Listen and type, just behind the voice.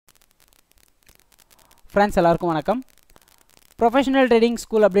Friends எல்லாருக்கும் வணக்கம். Professional trading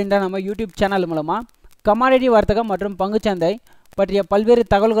school அப்படின்ற நம்ம யூடியூப் சேனல் மூலமாக கமாடிட்டி வர்த்தகம் மற்றும் பங்குச்சந்தை பற்றிய பல்வேறு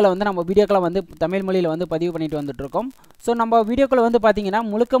தகவல்களை வந்து நம்ம வீடியோக்களை வந்து தமிழ் மொழியில் வந்து பதிவு பண்ணிட்டு வந்துட்டுருக்கோம். ஸோ நம்ம வீடியோக்களை வந்து பார்த்திங்கன்னா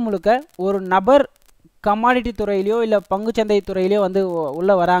முழுக்க ஒரு நபர் கமாடிட்டி துறையிலையோ இல்லை பங்குச்சந்தை துறையிலையோ வந்து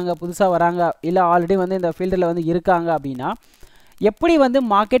உள்ளே வராங்க, புதுசாக வராங்க, இல்லை ஆல்ரெடி வந்து இந்த ஃபீல்டில் வந்து இருக்காங்க அப்படின்னா எப்படி வந்து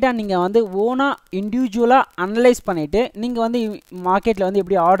மார்க்கெட்டாக நீங்கள் வந்து ஓனாக இண்டிவிஜுவலாக அனலைஸ் பண்ணிவிட்டு நீங்கள் வந்து மார்க்கெட்டில் வந்து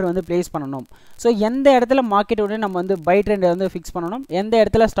எப்படி ஆர்டர் வந்து ப்ளேஸ் பண்ணணும். ஸோ எந்த இடத்துல மார்க்கெட்டோட நம்ம வந்து பை ட்ரெண்ட் வந்து ஃபிக்ஸ் பண்ணணும், எந்த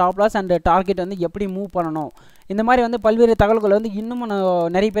இடத்துல ஸ்டாப் லாஸ் அண்ட் டார்கெட் வந்து எப்படி மூவ் பண்ணணும், இந்த மாதிரி வந்து பல்வேறு தகவல்கள் வந்து இன்னும்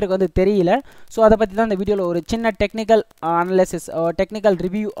நிறைய பேருக்கு வந்து தெரியல. ஸோ அதை பற்றி தான் இந்த வீடியோவில் ஒரு சின்ன டெக்னிக்கல் அனலைசிஸ், டெக்னிக்கல்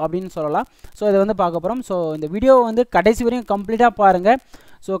ரிவ்யூ அப்படின்னு சொல்லலாம். ஸோ இதை வந்து பார்க்க போகிறோம். ஸோ இந்த வீடியோவை வந்து கடைசி வரையும் கம்ப்ளீட்டாக பாருங்கள்.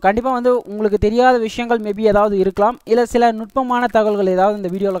 ஸோ கண்டிப்பாக வந்து உங்களுக்கு தெரியாத விஷயங்கள் மேபி ஏதாவது இருக்கலாம், இல்லை சில நுட்பமான தகவல்கள் ஏதாவது இந்த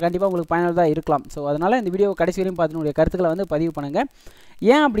வீடியோவில் கண்டிப்பாக உங்களுக்கு பயனுள்ளதாக இருக்கலாம். ஸோ அதனால் இந்த வீடியோவை கடைசி வரையும் பார்த்து கருத்துக்களை வந்து பதிவு பண்ணுங்கள்.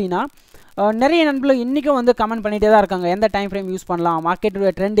 ஏன் அப்படின்னா நிறைய நண்பர்கள் இன்றைக்கும் வந்து கமெண்ட் பண்ணிகிட்டே தான் இருக்காங்க, எந்த டைம் ஃப்ரேம் யூஸ் பண்ணலாம், மார்க்கெட்டோட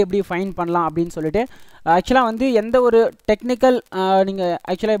ட்ரெண்ட் எப்படி ஃபைன் பண்ணலாம் அப்படின்னு சொல்லிட்டு. ஆக்சுவலாக வந்து எந்த ஒரு டெக்னிக்கல் நீங்கள்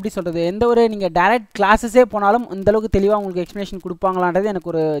ஆக்சுவலாக எப்படி சொல்கிறது, எந்த ஒரு நீங்கள் டைரக்ட் கிளாஸஸே போனாலும் இந்தளவுக்கு தெளிவாக உங்களுக்கு எக்ஸ்ப்ளனேஷன் கொடுப்பாங்களான்றது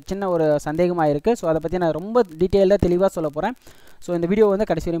எனக்கு ஒரு சின்ன ஒரு சந்தேகமாக இருக்குது. ஸோ அதை பற்றி நான் ரொம்ப டீட்டெயிலாக தெளிவாக சொல்ல போகிறேன். ஸோ இந்த வீடியோ வந்து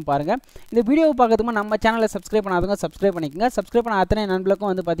கடைசி வரையும் பாருங்கள். இந்த வீடியோவை பார்க்கறதுக்கு நம்ம சேனலை சப்ஸ்கிரைப் பண்ணாதவங்க சப்ஸ்கிரைப் பண்ணிக்கோங்க. சப்ஸ்கிரைப் பண்ண அத்தனை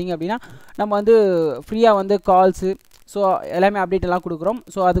நண்பர்களுக்கும் வந்து பார்த்திங்க அப்படின்னா நம்ம வந்து ஃப்ரீயாக வந்து கால்ஸு, ஸோ எல்லாமே அப்டேட் எல்லாம் கொடுக்குறோம்.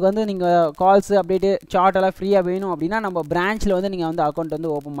 ஸோ அதுக்கு வந்து நீங்கள் கால்ஸு அப்டேட்டு சார்ட் எல்லாம் ஃப்ரீயாக வேணும் அப்படின்னா நம்ம பிரான்ச்சில் வந்து நீங்கள் வந்து அக்கௌண்ட் வந்து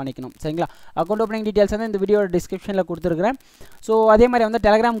ஓப்பன் பண்ணிக்கணும். சரிங்களா? அக்கௌண்ட் ஓப்பனிங் டீட்டெயில்ஸ் வந்து இந்த வீடியோட டிஸ்கிரிப்ஷனில் கொடுத்துருக்குறேன். ஸோ அதே மாதிரி வந்து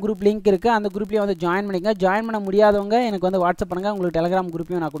டெலகிராம் குரூப் லிங்க் இருக்குது, அந்த குரூப்லேயே வந்து ஜாயின் பண்ணிக்கங்க. ஜாயின் பண்ண முடியாதவங்க எனக்கு வந்து வாட்ஸ்அப் பண்ணுங்கள், உங்களுக்கு டெலகிராம்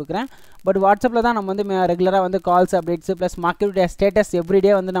குரூப்பையும் நான் கொடுக்குறேன். பட் வாட்ஸ்அப்பில் தான் நம்ம வந்து ரெகுலராக வந்து calls updates plus மார்க்கெட்டுடைய status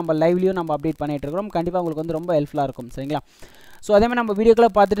everyday வந்து நம்ம லைவ்லையும் நம்ம அப்டேட் பண்ணிகிட்டு இருக்கிறோம். கண்டிப்பாக உங்களுக்கு வந்து ரொம்ப ஹெல்ப்ஃபுல்லாக இருக்கும். சரிங்களா? ஸோ அதேமாதிரி நம்ம வீடியோக்களை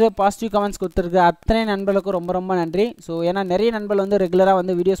பார்த்துட்டு பாசிட்டிவ் கமெண்ட்ஸ் கொடுத்துருக்கு அத்தனை நண்பர்களுக்கும் ரொம்ப நன்றி. ஸோ ஏன்னா நிறைய நண்பர்கள் வந்து ரெகுலராக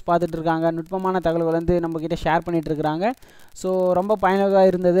வந்து வீடியோஸ் பார்த்துட்டு இருக்காங்க, நுட்பமான தகவல்கள் வந்து நம்மக்கிட்ட ஷேர் பண்ணிகிட்டு இருக்கிறாங்க. ஸோ ரொம்ப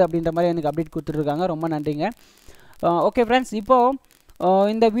பயனுள்ளதாக இருந்தது அப்படின்ற மாதிரி எனக்கு அப்டேட் கொடுத்துட்ருக்காங்க. ரொம்ப நன்றிங்க. ஓகே ஃப்ரெண்ட்ஸ்,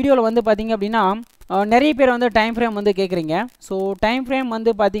 இப்போது இந்த வீடியோவில் வந்து பார்த்திங்க அப்படின்னா நிறைய பேர் வந்து டைம் ஃப்ரேம் வந்து கேட்குறீங்க. ஸோ டைம் ஃப்ரேம்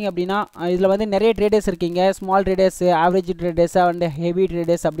வந்து பார்த்திங்க அப்படின்னா இதில் வந்து நிறைய ட்ரேடர்ஸ் இருக்கீங்க, small traders, average traders and heavy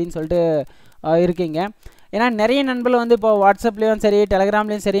traders அப்படின்னு சொல்லிட்டு இருக்கீங்க. ஏன்னா நிறைய நண்பர்கள் வந்து இப்போ வாட்ஸ்அப்லேயும் சரி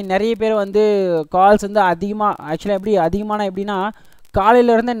டெலகிராம்லேயும் சரி நிறைய பேர் வந்து கால்ஸ் வந்து அதிகமாக, ஆக்சுவலாக எப்படின்னா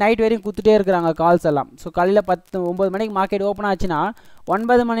காலையிலேருந்து நைட் வரையும் கொடுத்துட்டே இருக்கிறாங்க கால்ஸ் எல்லாம். ஸோ காலையில் 9 மணிக்கு மார்க்கெட் ஓப்பன் ஆச்சுன்னா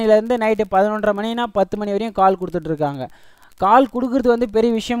 9 மணிலேருந்து நைட்டு 11:30 மணினா 10 மணி வரையும் கால் கொடுத்துட்ருக்காங்க. கால் கொடுக்குறது வந்து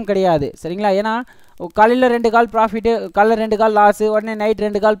பெரிய விஷயம் கிடையாது. சரிங்களா? ஏன்னா காலையில் 2 கால் ப்ராஃபிட்டு, காலையில் 2 கால் லாஸு, உடனே நைட்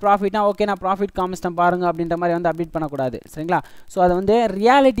 2 கால் ப்ராஃபிட்னா ஓகே நான் ப்ராஃபிட் காமிச்சிட்டேன் பாருங்கள் அப்படின்ற மாதிரி வந்து அப்டேட் பண்ணக்கூடாது. சரிங்களா? ஸோ அதை வந்து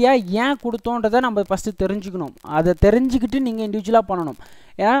ரியாலிட்டியாக ஏன் கொடுத்தோன்றதை நம்ம ஃபஸ்ட்டு தெரிஞ்சுக்கணும். அதை தெரிஞ்சுக்கிட்டு நீங்கள் இண்டிவிஜுவலாக பண்ணணும்.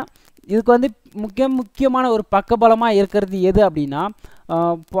 ஏன்னா இதுக்கு வந்து முக்கியமான ஒரு பக்கபலமாக இருக்கிறது எது அப்படின்னா,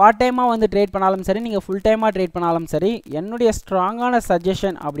 பார்ட் டைமாக வந்து ட்ரேட் பண்ணாலும் சரி, நீங்கள் ஃபுல் டைமாக ட்ரேட் பண்ணாலும் சரி, என்னுடைய ஸ்ட்ராங்கான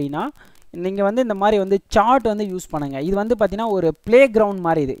சஜஷன் அப்படின்னா நீங்கள் வந்து இந்த மாதிரி வந்து சார்ட் வந்து யூஸ் பண்ணுங்கள். இது வந்து பார்த்திங்கன்னா ஒரு ப்ளே கிரவுண்ட்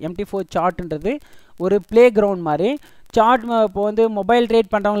மாதிரி. இது Mt4 சார்ட்ன்றது ஒரு ப்ளே கிரவுண்ட் மாதிரி. சார்ட் இப்போ வந்து மொபைல்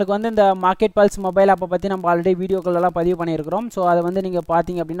ட்ரேட் பண்ணுறவங்களுக்கு வந்து இந்த மார்க்கெட் பல்ஸ் மொபைல் அப்போ பற்றி நம்ம ஆல்ரெடி வீடியோக்களெல்லாம் பதிவு பண்ணியிருக்கிறோம். ஸோ அதை வந்து நீங்கள்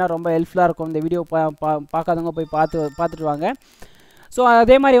பார்த்தீங்க அப்படின்னா ரொம்ப ஹெல்ப்ஃபுல்லாக இருக்கும். இந்த வீடியோ பார்க்காதவங்க போய் பார்த்துட்டு வாங்க. ஸோ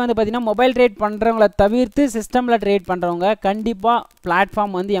அதே மாதிரி வந்து பார்த்திங்கன்னா மொபைல் ட்ரேட் பண்ணுறவங்கள தவிர்த்து சிஸ்டமில் ட்ரேட் பண்ணுறவங்க கண்டிப்பாக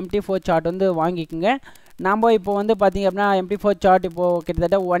பிளாட்ஃபார்ம் வந்து Mt4 சார்ட் வந்து வாங்கிக்கோங்க. நம்ம இப்போ வந்து பார்த்திங்க அப்படின்னா Mt4 சார்ட் இப்போது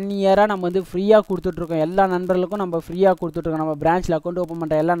கிட்டத்தட்ட 1 இயராக நம்ம வந்து ஃப்ரீயாக கொடுத்துட்ருக்கோம். எல்லா நண்பர்களுக்கும் நம்ம ஃப்ரீயாக கொடுத்துட்ருக்கோம். நம்ம பிரான்ச்சில் அக்கௌண்ட் ஓப்பன்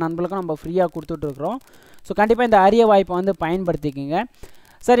பண்ணுற எல்லா நண்பர்களுக்கும் நம்ம ஃப்ரீயாக கொடுத்துட்ருக்குறோம். ஸோ கண்டிப்பாக இந்த அரிய வாய்ப்பை வந்து பயன்படுத்திக்கோங்க.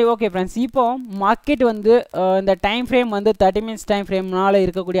 சரி, ஓகே ஃப்ரெண்ட்ஸ், இப்போது மார்க்கெட் வந்து இந்த டைம் ஃப்ரேம் வந்து 30 மினிட்ஸ் டைம் ஃப்ரேம்னால்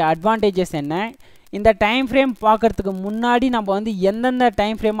இருக்கக்கூடிய அட்வான்டேஜஸ் என்ன, இந்த டைம் ஃப்ரேம் பார்க்குறதுக்கு முன்னாடி நம்ம வந்து எந்தெந்த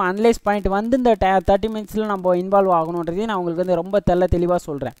டைம் ஃப்ரேமை அனலைஸ் பண்ணிட்டு வந்து இந்த 30 மினிட்ஸில் நம்ம இன்வால்வ் ஆகணுன்றதையும் நான் உங்களுக்கு வந்து ரொம்ப தெளிவாக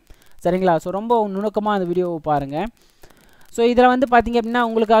சொல்கிறேன். சரிங்களா? ஸோ ரொம்ப நுணுக்கமாக அந்த வீடியோவை பாருங்கள். ஸோ இதில் வந்து பார்த்திங்க அப்படின்னா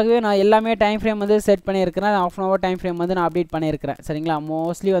உங்களுக்காகவே நான் எல்லாமே டைம் ஃப்ரேம் வந்து செட் பண்ணியிருக்கிறேன். ½ டைம் ஃப்ரேம் வந்து நான் அப்டேட் பண்ணியிருக்கிறேன். சரிங்களா?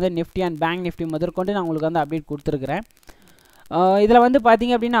 மோஸ்ட்லி வந்து நிஃப்டி அண்ட் பேங்க் நிஃப்டி முதற்கொண்டு நான் உங்களுக்கு வந்து அப்டேட் கொடுத்துருக்குறேன். இதில் வந்து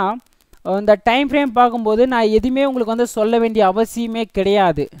பார்த்திங்க அப்படின்னா இந்த டைம் ஃப்ரேம் பார்க்கும்போது நான் எதுவுமே உங்களுக்கு வந்து சொல்ல வேண்டிய அவசியமே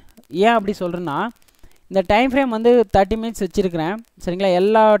கிடையாது. ஏன் அப்படி சொல்கிறேன்னா, இந்த டைம் ஃப்ரேம் வந்து 30 மினிட்ஸ் வச்சுருக்கிறேன். சரிங்களா?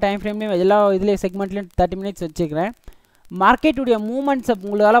 எல்லா டைம் ஃப்ரேம்லேயும் எல்லா இதுலேயும் செக்மெண்ட்லேயும் 30 மினிட்ஸ் வச்சுருக்கிறேன். மார்க்கெட்டுடைய மூமெண்ட்ஸை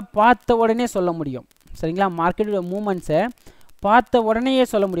உங்களால் பார்த்த உடனே சொல்ல முடியும். சரிங்களா? மார்க்கெட்டுடைய மூமெண்ட்ஸை பார்த்த உடனேயே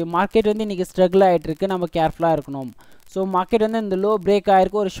சொல்ல முடியும். மார்க்கெட் வந்து இன்றைக்கி ஸ்ட்ரகிள் ஆகிட்டுருக்கு, நம்ம கேர்ஃபுல்லாக இருக்கணும். ஸோ மார்க்கெட் வந்து இந்த லோ பிரேக்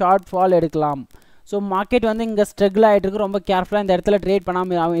ஆகிருக்கு, ஒரு ஷார்ட் ஃபால் எடுக்கலாம். ஸோ மார்க்கெட் வந்து இங்கே ஸ்ட்ரகிள் ஆகிட்டுருக்கு, ரொம்ப கேர்ஃபுல்லாக இந்த இடத்துல ட்ரேட்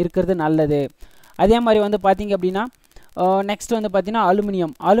பண்ணாமல் இருக்கிறது நல்லது. அதே மாதிரி வந்து பார்த்திங்க அப்படின்னா நெக்ஸ்ட் வந்து பார்த்திங்கன்னா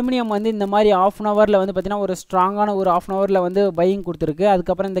அலுமினியம் வந்து இந்த மாதிரி ½ அன் ஹவரில் வந்து பார்த்திங்கன்னா ஒரு ஸ்ட்ராங்கான ஒரு ½ அன் ஹவரில் வந்து பையிங் கொடுத்துருக்கு.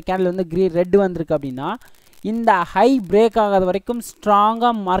 அதுக்கப்புறம் இந்த கேண்டில் வந்து ரெட் வந்திருக்கு அப்படின்னா இந்த ஹை பிரேக் ஆகாத வரைக்கும்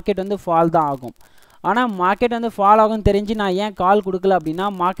ஸ்ட்ராங்காக மார்க்கெட் வந்து ஃபால் தான் ஆகும். ஆனால் மார்க்கெட் வந்து ஃபால் ஆகும்னு தெரிஞ்சு நான் ஏன் கால் கொடுக்கல அப்படின்னா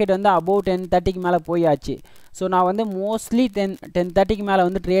மார்க்கெட் வந்து அபோவ் 10:30க்கு மேலே போயாச்சு. ஸோ நான் வந்து மோஸ்ட்லி 10:30க்கு மேலே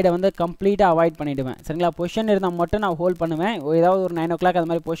வந்து ட்ரேடை வந்து கம்ப்ளீட்டாக அவாய்ட் பண்ணிவிடுவேன். சரிங்களா, பொசிஷன் இருந்தால் மட்டும் நான் ஹோல்ட் பண்ணுவேன். ஏதாவது ஒரு 9 o'clock அது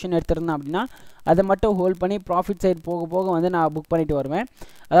மாதிரி பொசிஷன் எடுத்துருந்தேன் அப்படின்னா அதை மட்டும் ஹோல்ட் பண்ணி ப்ராஃபிட் சைடு போக போக வந்து நான் புக் பண்ணிட்டு வருவேன்.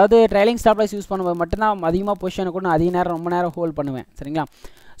 அதாவது ட்ரைலிங் ஸ்டாப் லாஸ் யூஸ் பண்ணும்போது மட்டும்தான் அதிகமாக பொசிஷனை கூட நான் அதிக நேரம் ரொம்ப நேரம் ஹோல்ட் பண்ணுவேன். சரிங்களா,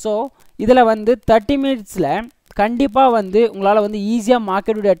 ஸோ இதில் வந்து 30 minutesல கண்டிப்பாக வந்து உங்களால் வந்து ஈஸியாக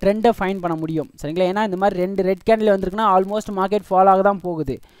மார்க்கெட்டுடைய ட்ரெண்டை ஃபைன் பண்ண முடியும். சரிங்களா, ஏன்னா இந்த மாதிரி 2 red candle வந்துருக்குன்னா almost market fall ஆக தான்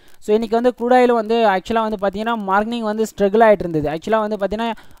போகுது. ஸோ இன்றைக்கி வந்து க்ரூட் ஆயில் வந்து ஆக்சுவலாக வந்து பார்த்தீங்கன்னா மார்னிங் வந்து ஸ்ட்ரகிள் ஆகிட்டு இருந்தது. ஆக்சுவலாக வந்து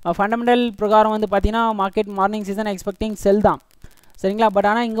பார்த்தீங்கன்னா ஃபண்டமெண்டல் பிரகாரம் வந்து பார்த்தீங்கன்னா மார்க்கெட் மார்னிங் சீசன் எக்ஸ்பெக்டிங் செல் தான். சரிங்களா, பட்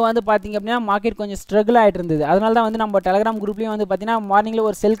ஆனால் இங்கே வந்து பார்த்திங்க அப்படின்னா மார்க்கெட் கொஞ்சம் ஸ்ட்ரகிள் ஆகிட்டு இருந்தது. அதனால தான் வந்து நம்ம டெலகிராம் குரூப்லேயும் வந்து பார்த்தீங்கன்னா மார்னிங்கில்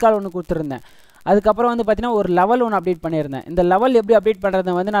ஒரு செல் கால் ஒன்று கொடுத்துருந்தேன். அதுக்கப்புறம் வந்து பார்த்தீங்கன்னா ஒரு லெவல் ஒன்று அப்டேட் பண்ணியிருந்தேன். இந்த லெவல் எப்படி அப்டேட்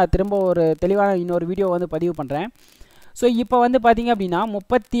பண்ணுறதை வந்து நான் திரும்ப ஒரு தெளிவான இன்னொரு வீடியோ வந்து பதிவு பண்ணுறேன். ஸோ இப்போ வந்து பார்த்திங்க அப்படின்னா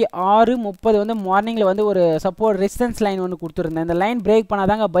 36:30 வந்து மார்னிங்கில் வந்து ஒரு சப்போர்ட் ரெசிஸ்டன்ஸ் லைன் ஒன்று கொடுத்துருந்தேன். இந்த லைன் பிரேக்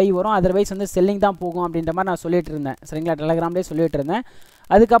பண்ணாதாங்க பை வரும், அதர்வைஸ் வந்து செல்லிங் தான் போகும் அப்படின்ற மாதிரி நான் சொல்லிட்டு இருந்தேன். சரிங்களா, டெலகிராம்லேயே சொல்லிட்டு இருந்தேன்.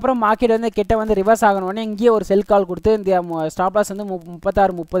 அதுக்கப்புறம் மார்க்கெட் வந்து கிட்ட வந்து ரிவர்ஸ் ஆகணுன்னே இங்கேயே ஒரு செல் கால் கொடுத்து இந்த ஸ்டாப் லாஸ் வந்து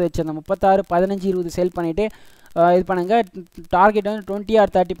 36:30 வச்சுருந்தேன். 36:15-20 செல் பண்ணிவிட்டு இது பண்ணுங்க, டார்கெட் வந்து 20 or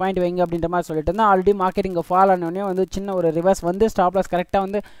 30 பாயிண்ட் வைங்க அப்படின்ற மாதிரி சொல்லிட்டு இருந்தேன். ஆல்ரெடி மார்க்கெட் இங்கே ஃபால் ஆனோடனே வந்து சின்ன ஒரு ரிவர்ஸ் வந்து ஸ்டாப் லாஸ் கரெக்டாக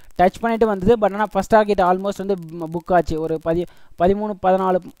வந்து டச் பண்ணிட்டு வந்தது. பட் ஆனால் ஃபஸ்ட் டார்கெட் ஆல்மோஸ்ட் வந்து புக் ஆச்சு. ஒரு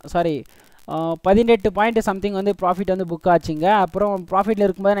 18 பாயிண்ட் சம்திங் வந்து ப்ராஃபிட் வந்து புக் ஆச்சுங்க. அப்புறம் ப்ராஃபிட்டில்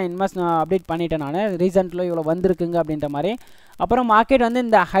இருக்கும்போது நான் இன்வெஸ்ட் அப்டேட் பண்ணிட்டேன். நான் ரீசெண்டில் இவ்வளோ வந்திருக்குங்க அப்படின்ற மாதிரி. அப்புறம் மார்க்கெட் வந்து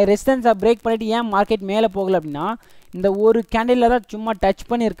இந்த ஹை ரெசிஸ்டன்ஸை பிரேக் பண்ணிவிட்டு ஏன் மார்க்கெட் மேலே போகலை அப்படின்னா இந்த ஒரு கேண்டிலில் தான் சும்மா டச்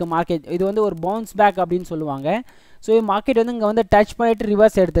பண்ணியிருக்கு மார்க்கெட். இது வந்து ஒரு பவுன்ஸ் பேக் அப்படின்னு சொல்லுவாங்க. ஸோ மார்க்கெட் வந்து இங்கே வந்து டச் பண்ணிவிட்டு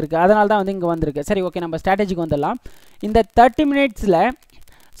ரிவர்ஸ் எடுத்திருக்கு. அதனால தான் வந்து இங்கே வந்திருக்கு. சரி, ஓகே, நம்ம ஸ்ட்ராட்டஜிக்கு வந்துடலாம். இந்த 30 minutesல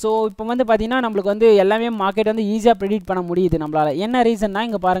ஸோ இப்போ வந்து பார்த்திங்கன்னா நம்மளுக்கு வந்து எல்லாமே மார்க்கெட் வந்து ஈஸியாக ப்ரெடிக்ட் பண்ண முடியுது நம்மளால். என்ன ரீசன்னா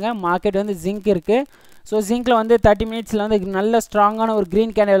இங்கே பாருங்கள், மார்க்கெட் வந்து ஜிங்க் இருக்குது. ஸோ ஜிங்கில் வந்து 30 minutesல வந்து நல்ல ஸ்ட்ராங்கான ஒரு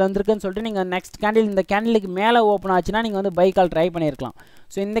க்ரீன் கேண்டில் வந்துருக்குன்னு சொல்லிட்டு நீங்கள் நெக்ஸ்ட் கேண்டில் இந்த கேண்டிலுக்கு மேலே ஓப்பன் ஆச்சுன்னா நீங்கள் வந்து பை கால் ட்ரை பண்ணியிருக்கலாம்.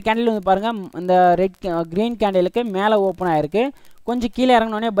 ஸோ இந்த கேண்டில் வந்து பாருங்கள், இந்த க்ரீன் கேண்டிலுக்கு மேலே ஓப்பன் ஆகிருக்கு. கொஞ்சம் கீழே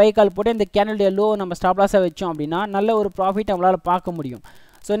இறங்கினோடனே பை கால் போட்டு இந்த கேண்டிலுடைய லோ நம்ம ஸ்டாப் லாஸாக வச்சோம் அப்படின்னா நல்ல ஒரு ப்ராஃபிட் நம்மளால் பார்க்க முடியும்.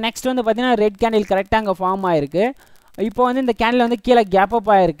 ஸோ நெக்ஸ்ட் வந்து பார்த்திங்கன்னா ரெட் கேண்டில் கரெக்டாக அங்கே ஃபார்ம் ஆகிருக்கு. இப்போ வந்து இந்த கேண்டில் வந்து கீழே கேப்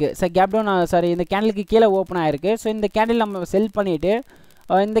அப் ஆகிருக்கு. கேப் டவுன் இந்த கேண்டிலுக்கு கீழே ஓப்பன் ஆகிருக்கு. ஸோ இந்த கேண்டில் நம்ம செல் பண்ணிவிட்டு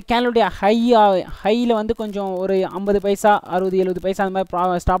இந்த கேண்டிலுடைய ஹையில் வந்து கொஞ்சம் ஒரு 50 பைசா 60-70 பைசா அந்த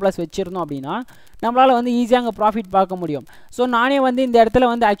மாதிரி ஸ்டாப் லாஸ் வச்சுருந்தோம் அப்படின்னா நம்மளால் வந்து ஈஸியாக அங்கே ப்ராஃபிட் பார்க்க முடியும். ஸோ நானே வந்து இந்த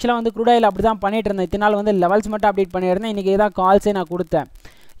இடத்துல வந்து ஆக்சுவலாக வந்து க்ரூட் ஆயில் அப்படி தான் பண்ணிட்டு இருந்தேன். இத்தனை நாள் வந்து லெவல்ஸ் மட்டும் அப்டேட் பண்ணியிருந்தேன். இன்றைக்கி தான் கால்ஸே நான் கொடுத்தேன்.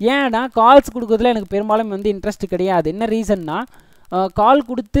 ஏன்னா கால்ஸ் கொடுக்குறதுல எனக்கு பெரும்பாலும் வந்து இன்ட்ரெஸ்ட் கிடையாது. என்ன ரீசன்னா கால்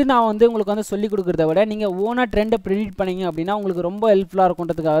கொடுத்து நான் வந்து உங்களுக்கு வந்து சொல்லிக் கொடுக்குறத விட நீங்கள் ஓனாக ட்ரெண்டை ப்ரெடிக்ட் பண்ணிங்க அப்படின்னா உங்களுக்கு ரொம்ப ஹெல்ப்ஃபுல்லாக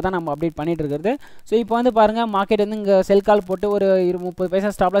இருக்குன்றதுக்காக தான் நம்ம அப்டேட் பண்ணிகிட்டு இருக்கிறது. ஸோ இப்போ வந்து பாருங்கள், மார்க்கெட் வந்து இங்கே செல் கால் போட்டு ஒரு 30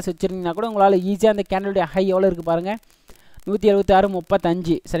 பைசா ஸ்டாப் லாஸ் வச்சுருந்தீங்கன்னா கூட உங்களால் ஈஸியாக அந்த கேண்டிலுடைய ஹை எவ்வளோ இருக்குது பாருங்கள்,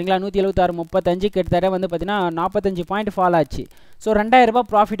 176.35. சரிங்களா, 176.35 கிட்டத்தட்ட வந்து பார்த்தீங்கன்னா 45 பாயிண்ட் ஃபால் ஆச்சு. ஸோ 2000 ரூபாய்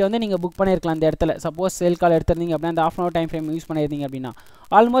ப்ராஃபிட் வந்து நீங்கள் புக் பண்ணியிருக்கலாம் இந்த இடத்துல. சப்போஸ் செல் கால் எடுத்திருந்தீங்க அப்படின்னா அந்த ½ hour டைம் ஃப்ரேம் யூஸ் பண்ணியிருந்தீங்க அப்படின்னா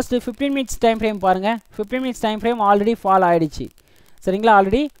ஆல்மோஸ்ட் 15 minutes டைம் ஃப்ரேம் பாருங்கள். 15 minutes time frame already fall ஆகிடுச்சு. சரிங்களா,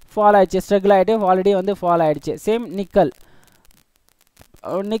 ஆல்ரெடி ஃபால் ஆகிடுச்சு, ஸ்ட்ரகிள் ஆகிட்டு ஆல்ரெடி வந்து ஃபால் ஆகிடுச்சு. சேம் நிக்கல்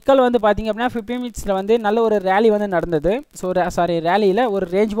வந்து பார்த்திங்க அப்படின்னா 15 minutesல வந்து நல்ல ஒரு ரேலி வந்து நடந்தது. ஸோ ரேலியில் ஒரு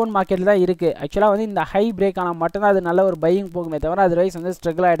ரேஞ்ச் பவுண்ட் மார்க்கெட்டில் தான் இருக்குது. ஆக்சுவலாக வந்து இந்த ஹை பிரேக் ஆனால் மட்டும்தான் அது நல்ல ஒரு பையிங் போகுமே தவிர அதர்வைஸ் வந்து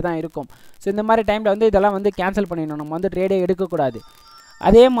ஸ்ட்ரகிள் ஆகிட்டு தான் இருக்கும். ஸோ இந்த மாதிரி டைமில் வந்து இதெல்லாம் வந்து கேன்சல் பண்ணிடணும், நம்ம வந்து ட்ரேடே எடுக்கக்கூடாது.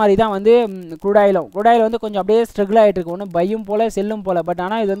 அதே மாதிரி தான் வந்து க்ரூட் ஆயில் வந்து கொஞ்சம் அப்படியே ஸ்ட்ரகிள் ஆகிட்டு இருக்கு. ஒன்று பையும் போல் செல்லும் போல். பட்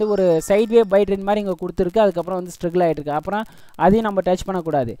ஆனால் இது வந்து ஒரு சைட்வே பை ட்ரெண்ட் மாதிரி இங்கே கொடுத்துருக்கு. அதுக்கப்புறம் வந்து ஸ்ட்ரகிள் ஆகிட்டு இருக்கு. அப்புறம் அதையும் நம்ம டச்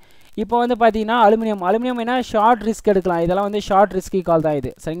பண்ணக்கூடாது. இப்போ வந்து பார்த்தீங்கன்னா அலுமினியம் என்ன ஷார்ட் ரிஸ்க் எடுக்கலாம். இதெல்லாம் வந்து ஷார்ட் ரிஸ்கி கால் தான்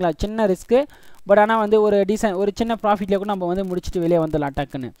இது. சரிங்களா, சின்ன ரிஸ்க்கு. பட் ஆனால் வந்து ஒரு சின்ன ப்ராஃபிட்லேயே கூட நம்ம வந்து முடிச்சுட்டு வெளியே வந்துடலாம்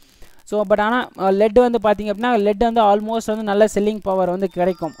டக்குன்னு. ஸோ பட் ஆனால் லெட் வந்து பார்த்திங்க அப்படின்னா லெட் வந்து ஆல்மோஸ்ட் வந்து நல்ல செல்லிங் பவர் வந்து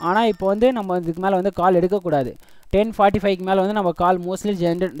கிடைக்கும். ஆனால் இப்போ வந்து நம்ம இதுக்கு மேலே வந்து கால் எடுக்கக்கூடாது. 10:45க்கு மேலே வந்து நம்ம கால் மோஸ்ட்லி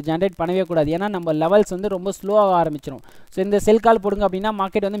ஜென்ரேட் பண்ணவே கூடாது. ஏன்னா நம்ம லெவல்ஸ் வந்து ரொம்ப ஸ்லோவாக ஆரம்பிச்சிடும். ஸோ இந்த செல் கால் போடுங்க அப்படின்னா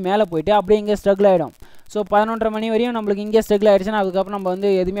மார்க்கெட் வந்து மேலே போயிட்டு அப்படியே இங்கே ஸ்ட்ரகிள் ஆகிடும். ஸோ 11:30 மணி வரையும் நம்மளுக்கு இங்கே ஸ்ட்ரகிள் ஆகிடுச்சுன்னா அதுக்கப்புறம் நம்ம வந்து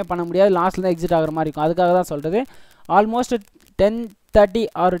எதுவுமே பண்ண முடியாது, லாஸ்ட்டில் தான் எக்ஸிட் ஆகிற மாதிரி இருக்கும். அதுக்காக தான் சொல்கிறது. ஆல்மோஸ்ட் 10:30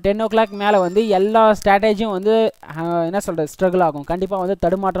 or 10 o'clock மேலே வந்து எல்லா ஸ்ட்ராட்டஜியும் வந்து என்ன சொல்கிறது ஸ்ட்ரகிள் ஆகும். கண்டிப்பாக வந்து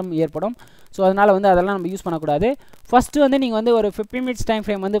தடுமாற்றம் ஏற்படும். ஸோ அதனால் வந்து அதெல்லாம் நம்ம யூஸ் பண்ணக்கூடாது. ஃபஸ்ட்டு வந்து நீங்கள் வந்து ஒரு 15 minutes டைம்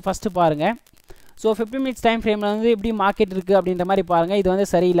ஃப்ரேம் வந்து ஃபஸ்ட்டு பாருங்கள். ஸோ 15 minutes டைம் ஃப்ரேமில் வந்து எப்படி மார்க்கெட் இருக்குது அப்படின்ற மாதிரி பாருங்கள். இது வந்து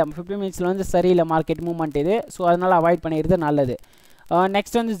சரியில்லை, 15 minutesல வந்து சரியில்லை மார்க்கெட் மூவ்மெண்ட் இது. ஸோ அதனால் அவாய்ட் பண்ணிடுறது நல்லது.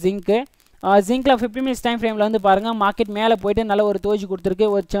 நெக்ஸ்ட் வந்து ஜிங்க்கு ஜிங்க்ல 50 மினிட்ஸ் டைம் ஃப்ரேமில் வந்து பாருங்கள் மார்க்கெட் மேலே போயிட்டு நல்ல ஒரு தோஜி கொடுத்துருக்கு,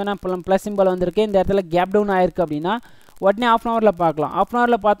 ஒரு சின்ன ப்ளஸ் சிம்பிள் வந்திருக்கு, இந்த இடத்துல கேப் டவுன் ஆயிருக்கு அப்படின்னா உடனே ஆஃப் அன் ஹவரில் பார்க்கலாம். ஆஃப் அன்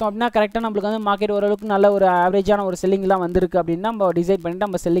ஹவரில் பார்த்தோம் அப்படின்னா கரெக்டாக நம்மளுக்கு வந்து மார்க்கெட் ஓரளவுக்கு நல்ல ஒரு ஆவரேஜான ஒரு செல்லிங்லாம் வந்திருக்கு அப்படின்னா நம்ம டிசைட் பண்ணிவிட்டு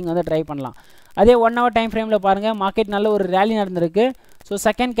நம்ம செல்லிங் வந்து ட்ரை பண்ணலாம். அதே 1 ஹவர் டைம் ஃப்ரேமில் பாருங்கள் மார்க்கெட் நல்ல ஒரு ரேலி நடந்திருக்கு. ஸோ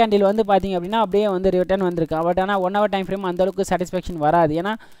செகண்ட் கேண்டில் வந்து பார்த்திங்க அப்படின்னா அப்படியே வந்து ரிட்டர்ன் வந்திருக்கு. பட் ஆனால் 1 ஹவர் டைம் ஃப்ரேம் அந்தளவுக்கு சாட்டிஸ்ஃபேக்ஷன் வராது.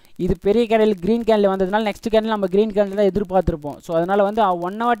 ஏன்னா இது பெரிய கேண்டில் க்ரீன் கேண்டில் வந்ததுனால நெக்ஸ்ட் கேண்டில் நம்ம க்ரீன் கேண்டில் தான் எதிர்பார்த்துருப்போம். ஸோ அதனால் வந்து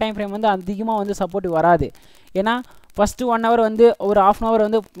 1 ஹவர் டைம் ஃப்ரேம் வந்து அதிகமாக வந்து சப்போர்ட்டிவ் வராது. ஏன்னா ஃபஸ்ட்டு 1 ஹவர் வந்து ஒரு ஆஃப் அன் ஹவர்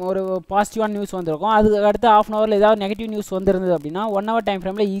வந்து ஒரு பாசிட்டிவான நியூஸ் வந்திருக்கும், அதுக்கு அடுத்து ஆஃப் அன் ஹவரில் ஏதாவது நெகட்டிவ் நியூஸ் வந்துருந்தது அப்படின்னா 1 ஹவர் டைம்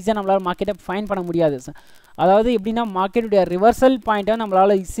ஃப்ரேமில் ஈஸியாக நம்மளால் மார்க்கெட்டை ஃபைன் பண்ண முடியாது. அதாவது எப்படின்னா மார்க்கெட்டுடைய ரிவர்சல் பாயிண்ட்டை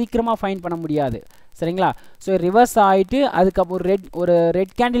நம்மளால் சீக்கிரமாக ஃபைன் பண்ண முடியாது. சரிங்களா? ஸோ ரிவர்ஸ் ஆகிட்டு அதுக்கப்புறம் ஒரு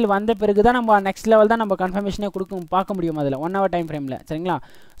ரெட் கேண்டில் வந்த பிறகு தான் நம்ம நெக்ஸ்ட் லெவல் தான் நம்ம கன்ஃபர்மேஷனே பார்க்க முடியும் அதில் 1 ஹவர் டைம் ஃப்ரேமில். சரிங்களா?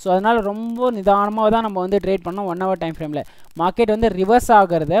 ஸோ அதனால் ரொம்ப நிதானமாக தான் நம்ம வந்து ட்ரேட் பண்ணோம் 1 ஹவர் டைம் ஃப்ரேமில். மார்க்கெட் வந்து ரிவர்ஸ்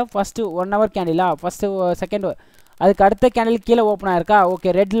ஆகிறத first 1 hour candela first second அதுக்கு அடுத்த கேண்டில் கீழே ஓப்பன் ஆயிருக்கா, ஓகே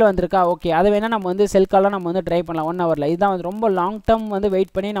ரெட்டில் வந்திருக்கா, ஓகே அதை வேணால் நம்ம வந்து செல்காலாம் நம்ம வந்து ட்ரை பண்ணலாம் 1 ஹவரில். இதுதான் வந்து ரொம்ப லாங் டேர்ம் வந்து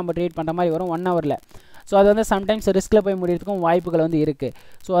வெயிட் பண்ணி நம்ம ட்ரேட் பண்ணுற மாதிரி வரும் 1 ஹவரில். ஸோ அது வந்து சம்டைம்ஸ் ரிஸ்கில் போய் முடியறதுக்கும் வாய்ப்புகள் வந்து இருக்குது.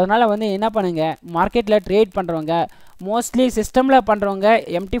 ஸோ அதனால் வந்து என்ன பண்ணுங்கள், மார்க்கெட்டில் ட்ரேட் பண்ணுறவங்க மோஸ்ட்லி சிஸ்டமில் பண்ணுறவங்க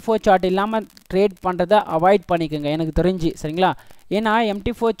MT4 சார்ட் இல்லாமல் ட்ரேட் பண்ணுறதை அவாய்ட் பண்ணிக்கோங்க எனக்கு தெரிஞ்சு. சரிங்களா? ஏன்னா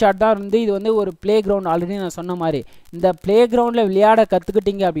MT4 சார்ட் தான் வந்து இது வந்து ஒரு ப்ளே கிரவுண்ட். ஆல்ரெடி நான் சொன்ன மாதிரி இந்த ப்ளே கிரவுண்டில் விளையாட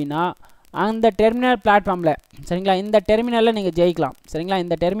கற்றுக்கிட்டீங்க அப்படின்னா அந்த டெர்மினல் பிளாட்ஃபார்மில், சரிங்களா, இந்த டெர்மினலில் நீங்கள் ஜெயிக்கலாம். சரிங்களா?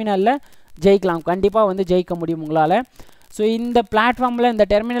 இந்த டெர்மினலில் ஜெயிக்கலாம், கண்டிப்பாக வந்து ஜெயிக்க முடியும் உங்களால். ஸோ இந்த பிளாட்ஃபார்மில் இந்த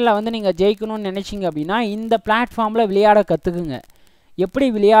டெர்மினலில் வந்து நீங்கள் ஜெயிக்கணும்னு நினச்சிங்க அப்படின்னா இந்த பிளாட்ஃபார்மில் விளையாட கற்றுக்குங்க. எப்படி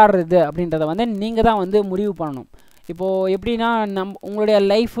விளையாடுறது அப்படின்றத வந்து நீங்கள் தான் வந்து முடிவு பண்ணணும். இப்போது எப்படின்னா உங்களுடைய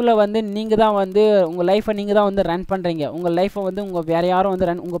லைஃப்பில் வந்து நீங்கள் தான் வந்து உங்கள் லைஃப்பை நீங்கள் தான் வந்து ரன் பண்ணுறீங்க. உங்கள் லைஃப்பை வந்து வேறு யாரும்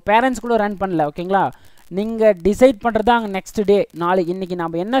வந்து உங்கள் பேரண்ட்ஸ் கூட ரன் பண்ணல. ஓகேங்களா? நீங்கள் டிசைட் பண்ணுறது தான் அங்கே நெக்ஸ்ட் டே நாளைக்கு இன்றைக்கி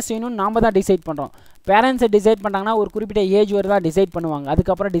நம்ம என்ன செய்யணும்னு நாம் தான் டிசைட் பண்ணுறோம். பேரண்ட்ஸை டிசைட் பண்ணுறாங்கன்னா ஒரு குறிப்பிட்ட ஏஜ் வரை தான் டிசைட் பண்ணுவாங்க,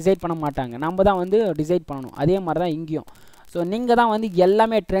 அதுக்கப்புறம் டிசைட் பண்ண மாட்டாங்க. நம்ம தான் வந்து டிசைட் பண்ணணும். அதே மாதிரி தான் இங்கேயும். ஸோ நீங்கள் தான் வந்து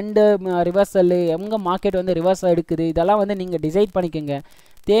எல்லாமே ட்ரெண்டு ரிவர்சல் எங்கே மார்க்கெட் வந்து ரிவர்ஸாக எடுக்குது இதெல்லாம் வந்து நீங்கள் டிசைட் பண்ணிக்கோங்க.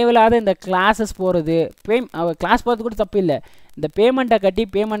 தேவையில்லாத இந்த கிளாஸஸ் போகிறது கிளாஸ் போகிறது கூட தப்பு இல்லை. இந்த பேமெண்ட்டை கட்டி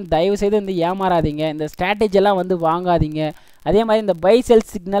தயவுசெய்து வந்து ஏமாறாதீங்க. இந்த ஸ்ட்ராட்டஜியெல்லாம் வந்து வாங்காதீங்க. அதே மாதிரி இந்த பை செல்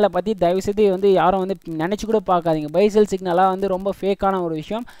சிக்னலை பற்றி தயவுசெய்து வந்து யாரும் வந்து நினச்சி கூட பார்க்காதீங்க. பை செல் சிக்னலாக வந்து ரொம்ப ஃபேக்கான ஒரு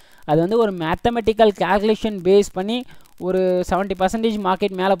விஷயம். அது வந்து ஒரு மேத்தமெட்டிக்கல் கேல்குலேஷன் பேஸ் பண்ணி ஒரு 70%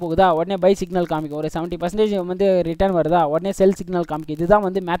 மார்க்கெட் மேலே போகுதா உடனே பை சிக்னல் காமிக்கும், ஒரு 70% வந்து ரிட்டர்ன் வருதா உடனே செல் சிக்னல் காமிக்கும். இதுதான்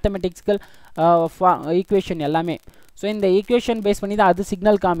வந்து மேத்தமெட்டிக்கல் ஈக்குவேஷன் எல்லாமே. ஸோ இந்த ஈக்குவேஷன் பேஸ் பண்ணி தான் அது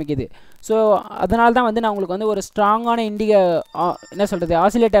சிக்னல் காமிக்குது. ஸோ அதனால தான் வந்து நான் உங்களுக்கு வந்து ஒரு ஸ்ட்ராங்கான என்ன சொல்கிறது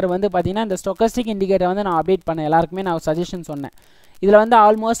ஆசிலேட்டர் வந்து பார்த்தீங்கன்னா இந்த ஸ்டொக்கஸ்டிக் இண்டிகேட்டர் வந்து நான் அப்டேட் பண்ணேன், எல்லாருக்குமே நான் சஜஷன் சொன்னேன். இதில் வந்து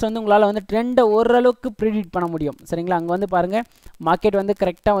ஆல்மோஸ்ட் வந்து உங்களால் வந்து ட்ரெண்டை ஓரளவுக்கு ப்ரிடிக்ட் பண்ண முடியும். சரிங்களா? அங்கே வந்து பாருங்கள் மார்க்கெட் வந்து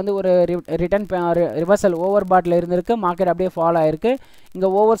கரெக்டாக வந்து ஒரு ரிவர்சல் ஓவர் பாட்டில் இருந்திருக்கு, மார்க்கெட் அப்படியே ஃபாலோ ஆகிருக்கு. இங்கே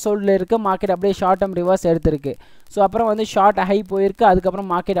ஓவர் சோல்டில் இருக்குது, மார்க்கெட் அப்படியே ஷார்ட் டேர்ம் ரிவர்ஸ் எடுத்திருக்கு. ஸோ அப்புறம் வந்து ஷார்ட் ஹை போயிருக்கு, அதுக்கப்புறம்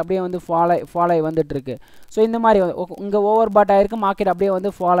மார்க்கெட் அப்படியே வந்து ஃபாலோ ஆகி வந்துட்டுருக்கு. ஸோ இந்த மாதிரி இங்கே ஓவர் பாட் ஆகிருக்கு, மார்க்கெட் அப்படியே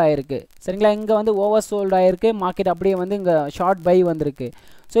வந்து ஃபாலோ ஆகிருக்கு. சரிங்களா? இங்கே வந்து ஓவர் சோல்ட் ஆகிருக்கு, மார்க்கெட் அப்படியே வந்து இங்கே ஷார்ட் பை வந்திருக்கு.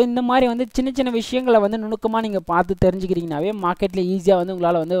 ஸோ இந்த மாதிரி வந்து சின்ன சின்ன விஷயங்களை வந்து நுணுக்கமாக நீங்கள் பார்த்து தெரிஞ்சுக்கிறீங்கனாவே மார்க்கெட்டில் ஈஸியாக வந்து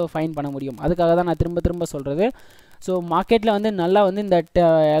உங்களால் வந்து ஃபைன் பண்ண முடியும். அதுக்காக தான் நான் திரும்ப சொல்கிறது. ஸோ மார்க்கெட்டில் வந்து நல்லா வந்து இந்த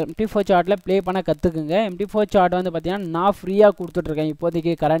MT4 சார்ட்டில் ப்ளே பண்ண கற்றுக்குங்க. MT4 சார்ட் வந்து பார்த்திங்கன்னா நான் ஃப்ரீயாக கொடுத்துட்ருக்கேன்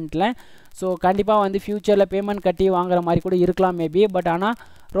இப்போதைக்கு கரண்ட்டில். ஸோ கண்டிப்பாக வந்து ஃப்யூச்சரில் பேமெண்ட் கட்டி வாங்குற மாதிரி கூட இருக்கலாம் மேபி. பட் ஆனால்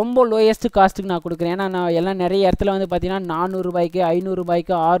ரொம்ப லோயஸ்ட் காஸ்ட்டுக்கு நான் கொடுக்குறேன். ஏன்னா நான் எல்லாம் நிறைய இடத்துல வந்து பார்த்தீங்கன்னா 400 ரூபாய்க்கு 500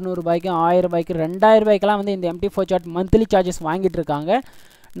 ரூபாய்க்கு 600 ரூபாய்க்கு 1000 ரூபாய்க்கு 2000 ரூபாய்க்கெல்லாம் வந்து இந்த MT4 சார்ட் மந்த்லி சார்ஜஸ் வாங்கிட்டு இருக்காங்க.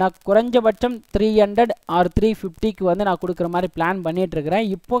 நான் குறைஞ்சபட்சம் 300 ஆர் 350க்கு வந்து நான் கொடுக்குற மாதிரி பிளான் பண்ணிகிட்ருக்கிறேன்.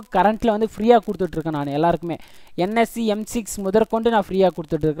 இப்போ கரண்ட்டில் வந்து ஃப்ரீயாக கொடுத்துட்ருக்கேன் நான் எல்லாருக்குமே. NSE M6 முதற்கொண்டு நான் ஃப்ரீயாக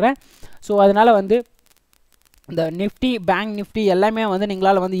கொடுத்துட்ருக்குறேன். ஸோ அதனால் வந்து இந்த நிஃப்டி பேங்க் நிஃப்டி எல்லாமே வந்து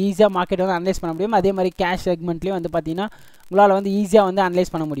நீங்களால் வந்து ஈஸியாக மார்க்கெட் வந்து அனலைஸ் பண்ண முடியும். அதே மாதிரி கேஷ் செக்மெண்ட்லேயும் வந்து பார்த்தீங்கன்னா உங்களால் வந்து ஈஸியாக வந்து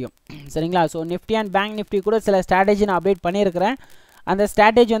அனலைஸ் பண்ண முடியும். சரிங்களா? So Nifty and bank Nifty கூட சில ஸ்ட்ராட்டஜி நான் அப்டேட் பண்ணியிருக்கிறேன். அந்த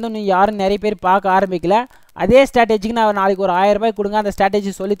ஸ்ட்ராட்டஜி வந்து இன்னும் யாரும் நிறைய பேர் பார்க்க ஆரம்பிக்கல. அதே ஸ்ட்ராட்டஜிக்கு நான் நாளைக்கு ஒரு 1000 ரூபாய் கொடுங்க, அந்த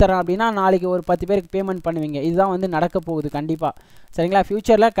ஸ்ட்ராட்டஜி சொல்லித்தரேன் அப்படின்னா நாளைக்கு ஒரு 10 பேருக்கு பேமெண்ட் பண்ணுவீங்க. இதுதான் வந்து நடக்க போகுது கண்டிப்பாக. சரிங்களா?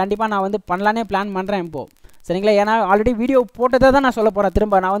 ஃப்யூச்சரில் கண்டிப்பாக நான் வந்து பண்ணலானே பிளான் பண்ணுறேன் இப்போது. சரிங்களா? ஏன்னா ஆல்ரெடி வீடியோ போட்டதை தான் நான் சொல்ல போகிறேன்,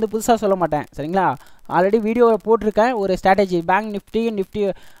 திரும்ப நான் வந்து புதுசாக சொல்ல மாட்டேன். சரிங்களா? ஆல்ரெடி வீடியோவில் போட்டிருக்கேன் ஒரு ஸ்ட்ராட்டஜி, பேங்க்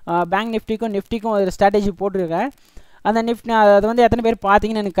நிஃப்டிக்கும் ஒரு ஸ்ட்ராட்டஜி போட்டிருக்கேன். அந்த நிஃப்டி அது வந்து எத்தனை பேர்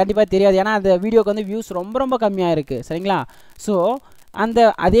பார்த்தீங்கன்னு எனக்கு கண்டிப்பாக தெரியாது. ஏன்னா அந்த வீடியோக்கு வந்து வியூஸ் ரொம்ப கம்மியாக இருக்குது. சரிங்களா? ஸோ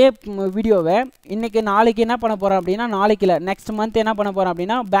அதே வீடியோவை நாளைக்கு என்ன பண்ண போகிறோம் அப்படின்னா, நாளைக்கு இல்லை நெக்ஸ்ட் மந்த் என்ன பண்ண போகிறோம்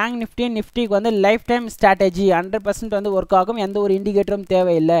அப்படின்னா, பேங்க் நிஃப்டிக்கு வந்து லைஃப் டைம் ஸ்ட்ராட்டஜி 100% வந்து ஒர்க் ஆகும், எந்த ஒரு இண்டிகேட்டரும்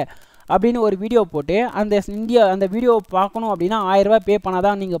தேவையில்லை அப்படின்னு ஒரு வீடியோ போட்டு அந்த வீடியோ பார்க்கணும் அப்படின்னா 1000 ரூபாய் பே பண்ணால்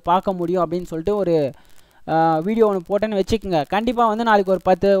தான் நீங்கள் பார்க்க முடியும் அப்படின்னு சொல்லிட்டு ஒரு வீடியோ ஒன்று போட்டேன்னு வச்சுக்கோங்க. கண்டிப்பாக வந்து நாளைக்கு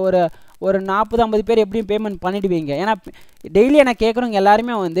ஒரு 40-50 பேர் எப்படியும் பேமெண்ட் பண்ணிவிடுவீங்க. ஏன்னா டெய்லி எனக்கு கேட்குறவங்க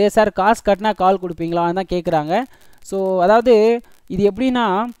எல்லாருமே வந்து சார் காசு கட்டினா கால் கொடுப்பீங்களான்னு தான் கேட்குறாங்க. ஸோ அதாவது இது எப்படின்னா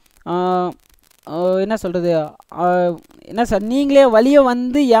என்ன சொல்கிறது, என்ன சார் நீங்களே வழியை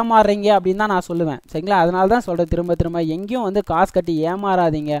வந்து ஏமாறுறீங்க அப்படின்னு தான் நான் சொல்லுவேன். சரிங்களா? அதனால தான் சொல்கிறேன் திரும்ப எங்கேயும் வந்து காசு கட்டி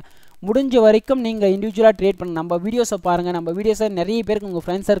ஏமாறாதீங்க. முடிஞ்ச வரைக்கும் நீங்கள் இண்டிவிஜுவலாக ட்ரேட் பண்ண நம்ம வீடியோஸை பாருங்கள். நம்ம வீடியோஸை நிறைய பேருக்கு உங்கள்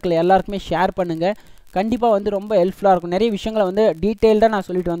ஃப்ரெண்ட்ஸ் சர்க்கிள் எல்லாருக்குமே ஷேர் பண்ணுங்கள். கண்டிப்பாக வந்து ரொம்ப ஹெல்ப்ஃபுல்லாக இருக்கும். நிறைய விஷயங்களை வந்து டீட்டெயில்டாக நான்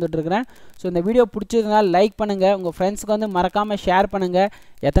சொல்லிட்டு வந்துட்டுருக்கிறேன். ஸோ இந்த வீடியோ பிடிச்சதுனால லைக் பண்ணுங்கள், உங்கள் ஃப்ரெண்ட்ஸுக்கு வந்து மறக்காமல் ஷேர் பண்ணுங்கள்.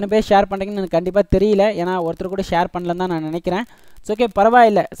 எத்தனை பேர் ஷேர் பண்ணுறீங்கன்னு எனக்கு கண்டிப்பாக தெரியல, ஏன்னா ஒருத்தர் கூட ஷேர் பண்ணலன்னு தான் நான் நினைக்கிறேன். ஸோ ஓகே,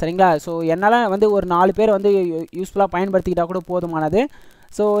 பரவாயில்லை. சரிங்களா? ஸோ என்னால் வந்து ஒரு 4 பேர் வந்து யூஸ்ஃபுல்லாக பயன்படுத்திக்கிட்டால் கூட போதுமானது.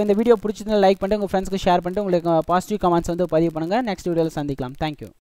 ஸோ இந்த வீடியோ பிடிச்சதுனால லைக் பண்ணிட்டு உங்கள் ஃப்ரெண்ட்ஸ்க்கு ஷேர் பண்ணிட்டு உங்களுக்கு பாசிட்டிவ் கமெண்ட்ஸ் வந்து பதிவு பண்ணுங்கள். நெக்ஸ்ட் வீடியோவில் சந்திக்கலாம். தேங்க்யூ.